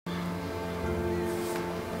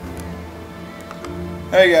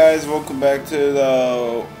Hey guys, welcome back to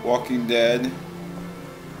the Walking Dead.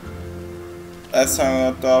 Last time I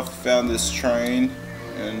left off, found this train,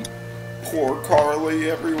 and poor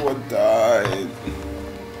Carly, everyone died.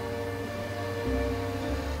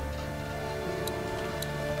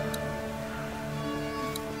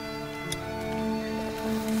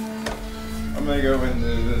 I'm gonna go into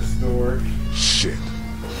this door. Shit.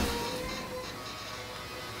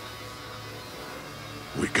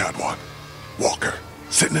 We got one. Walker,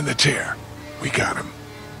 sitting in the chair. We got him.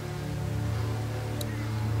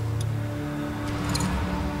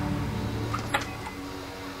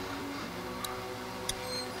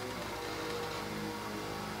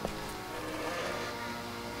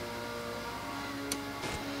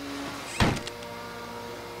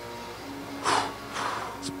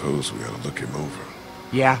 Suppose we ought to look him over.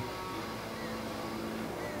 Yeah.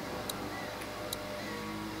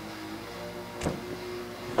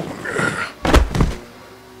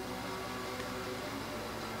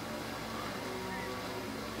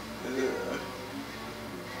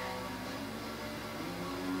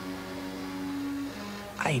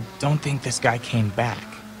 I don't think this guy came back.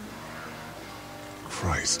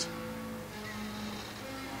 Christ.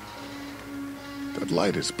 That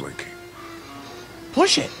light is blinking.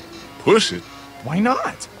 Push it. Push it? Why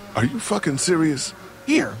not? Are you fucking serious?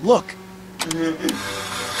 Here, look.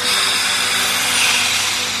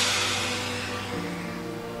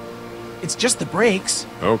 It's just the brakes.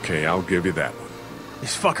 Okay, I'll give you that one.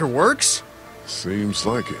 This fucker works? Seems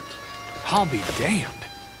like it. I'll be damned.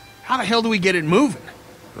 How the hell do we get it moving?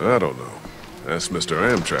 I don't know. That's Mr.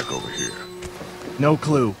 Amtrak over here. No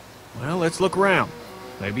clue. Well, let's look around.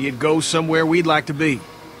 Maybe it goes somewhere we'd like to be.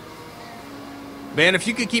 Ben, if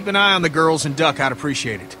you could keep an eye on the girls and Duck, I'd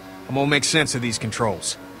appreciate it. I'm gonna make sense of these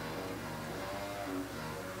controls.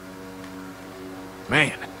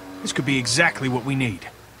 Man, this could be exactly what we need.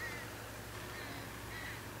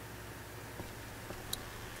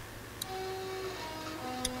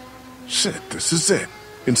 Shit, this is it.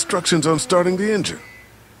 Instructions on starting the engine.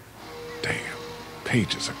 Damn,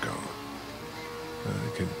 pages are gone.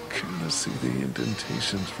 I can kind of see the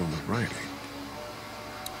indentations from the writing.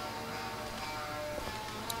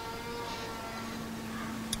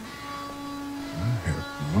 I have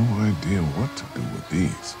no idea what to do with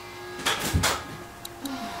these.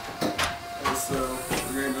 So,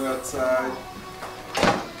 we're gonna go outside.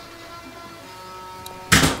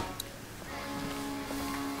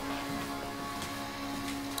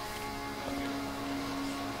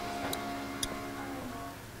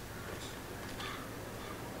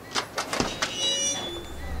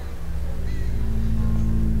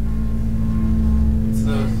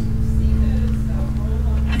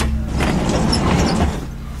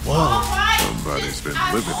 Somebody's been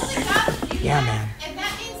living in here. Yeah, man.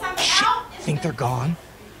 Shit. Think they're gone?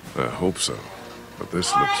 I hope so. But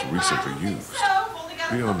this looks recently used.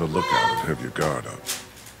 Be on the lookout and have your guard up.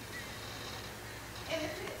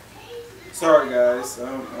 Sorry guys,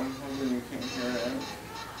 I'm hoping you can't hear that.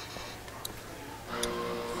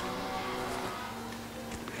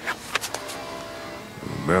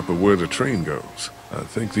 A map of where the train goes. I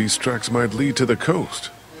think these tracks might lead to the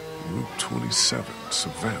coast. Route 27,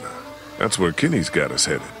 Savannah. That's where Kenny's got us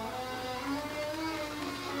headed.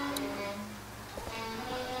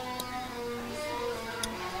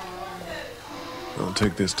 I'll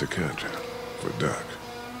take this to Katja for Doug.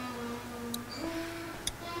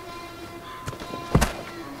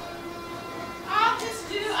 I'll do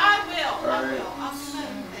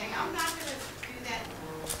anything. I'm not gonna do that.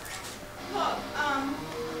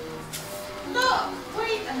 Look,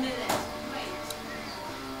 wait a minute. Wait.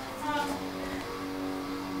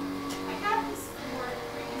 I got this for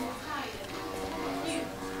freaking Italian. You.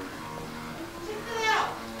 Check it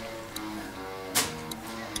out.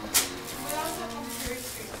 We also have a Cherry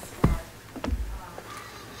Street store.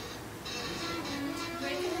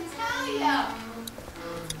 Freaking Italia.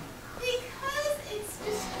 Because it's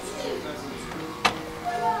just cute.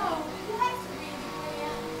 No, you have to read the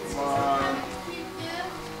plan. It's just a kind of cute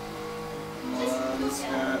gift. Just look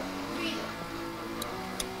at it. Read it.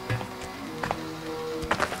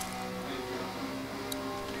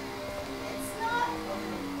 It's not.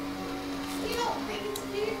 You don't think it's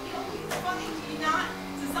cute? You don't think it's funny? Do you not?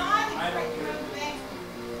 Design and create your own thing.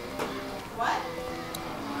 What?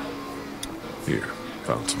 Here,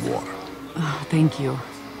 found some water. Oh, thank you.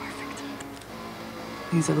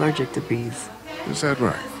 He's allergic to bees. Is that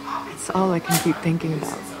right? It's all I can keep thinking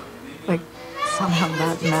about. Like, somehow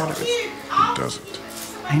that matters. It doesn't.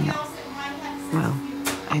 I know. Well,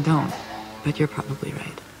 I don't. But you're probably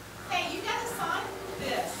right. Hey, you gotta sign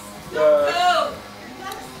this. No. You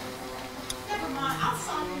gotta. Never mind. I'll sign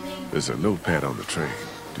There's a notepad on the train.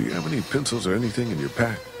 Do you have any pencils or anything in your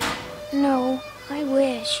pack? No, I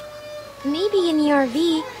wish. Maybe in the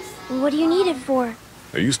RV. What do you need it for?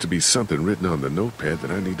 There used to be something written on the notepad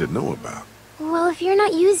that I need to know about. Well, if you're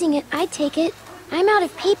not using it, I'd take it. I'm out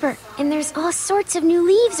of paper, and there's all sorts of new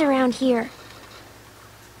leaves around here.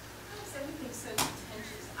 Everything's so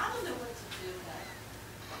contentious. I don't know what to do with that.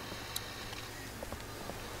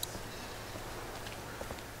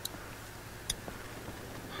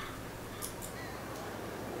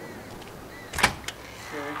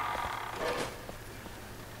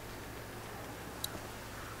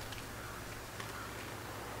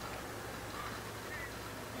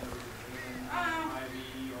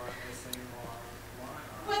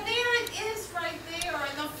 Well, there it is right there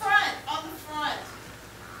in the front, on the front.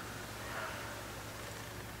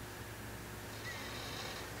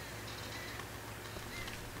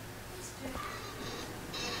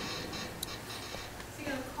 Is he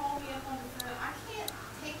gonna call me up on the phone? I can't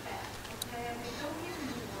take that, okay? I mean, don't give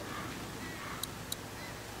me one.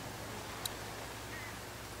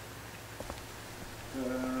 Why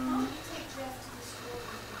don't you take Jeff to the store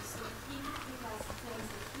with you so he can pick out the things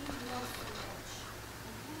that he wants for lunch?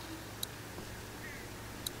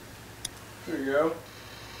 There you go.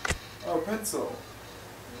 Oh, pencil.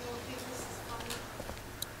 You don't think this is funny?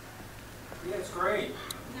 Yeah, it's great.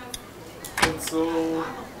 No, Pencil. I don't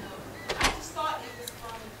know. I just thought it was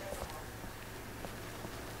funny.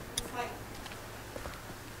 It's like,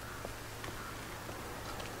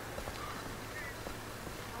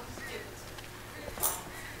 I'll just give it to you.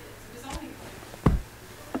 It was only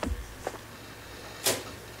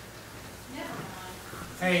never mind.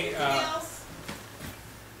 Hey, Anything else?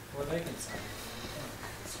 Well, they can say.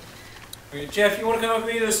 Hey, Jeff, you want to come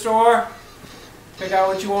with me to the store? Pick out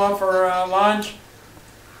what you want for lunch?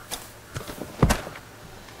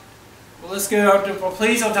 Well, let's go up to. Well,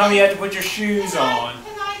 please don't tell me you have to put your shoes on.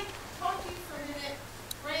 Can I talk to you for a minute,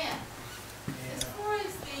 Grant? As far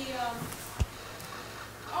as the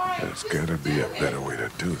all right. There's just gotta be do a it. better way to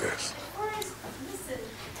do this. As far as listen,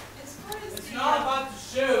 as far as It's the not about the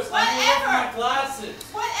shoes. I'm Whatever. looking for my glasses.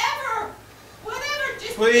 whatever,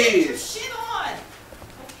 just Please. get your shit on.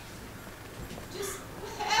 Just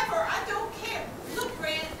whatever. I don't care. Look,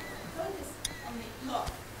 Grant. Focus on me. Look.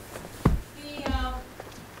 The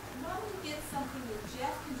why don't we get something that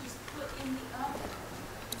Jeff can just put in the oven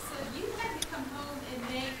instead of you had to come home and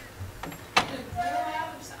make grill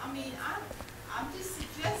out or something. I mean, I'm just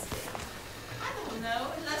suggesting. I don't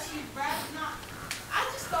know unless you'd rather not. I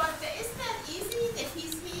just thought that isn't that easy that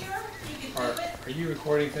he's here. He can do it. Are you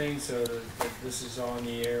recording things so that this is on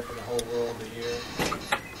the air for the whole world to hear?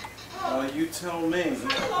 You tell me. Turn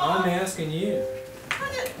it I'm off. asking you. Turn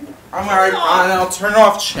it. I'm Turn alright, it off. fine. I'll turn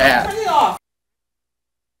off chat. Turn it off.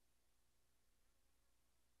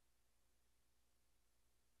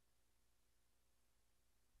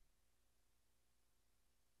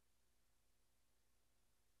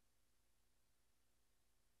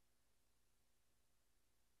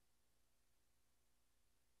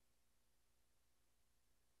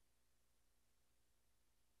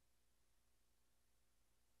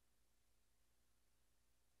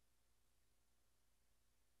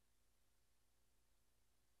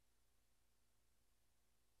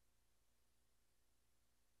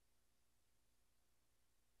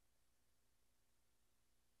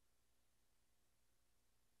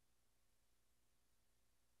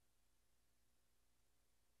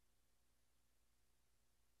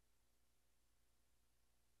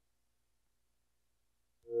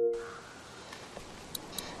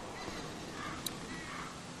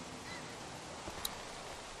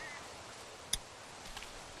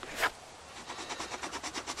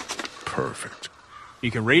 Perfect.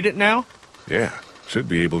 You can read it now? Yeah, should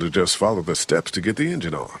be able to just follow the steps to get the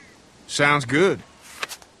engine on. Sounds good.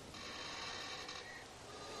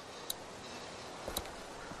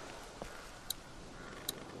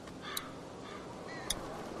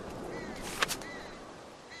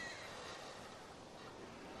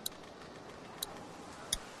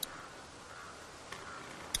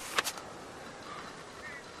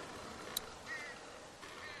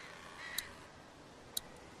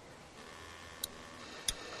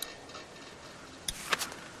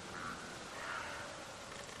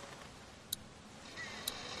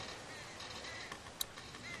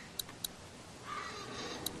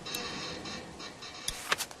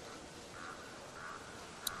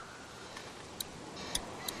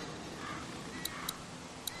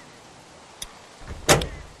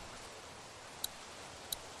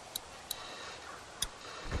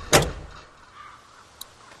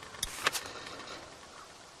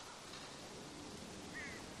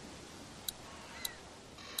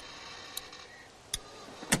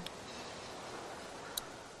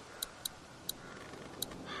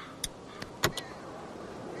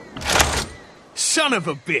 Son of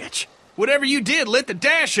a bitch! Whatever you did lit the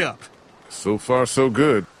dash up. So far, so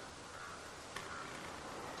good.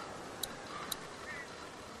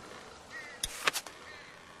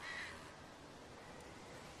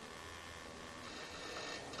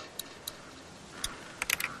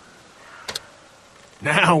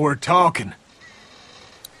 Now we're talking.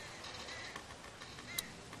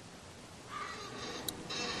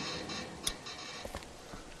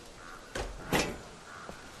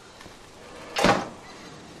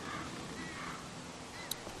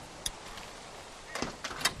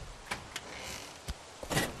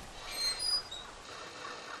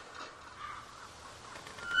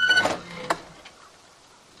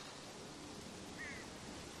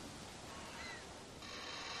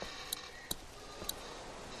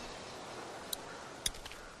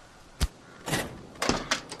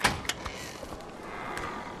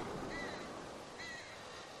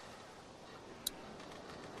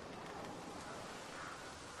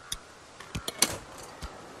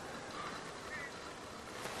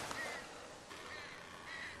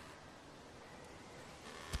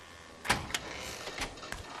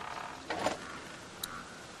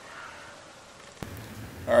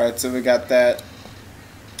 Alright, so we got that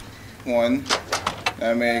one.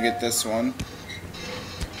 Now I'm gonna get this one.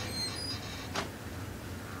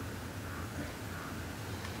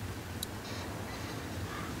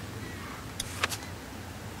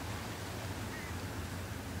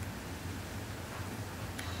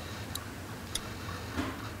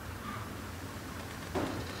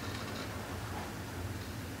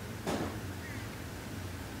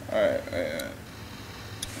 Alright,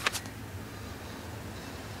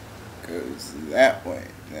 goes that way.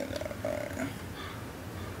 Then, alright.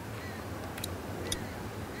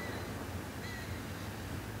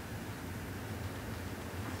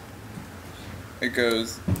 It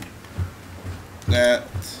goes that.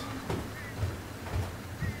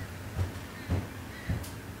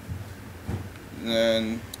 And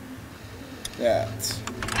then that.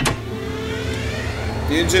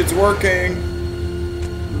 The engine's working.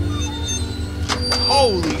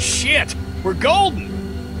 Holy shit! We're golden!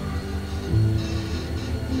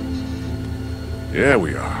 Yeah,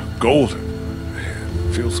 we are. Golden.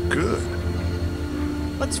 Man, feels good.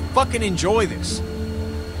 Let's fucking enjoy this.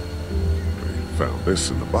 We found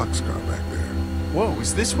this in the boxcar back there. Whoa,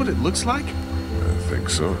 is this what it looks like? I think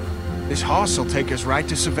so. This hoss will take us right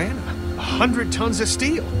to Savannah. 100 tons of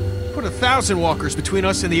steel. Put 1,000 walkers between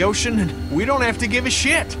us and the ocean, and we don't have to give a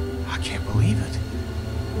shit. I can't believe it.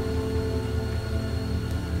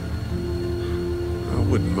 I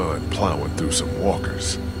wouldn't mind plowing through some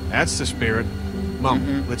walkers. That's the spirit. Come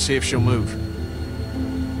on, let's see if she'll move.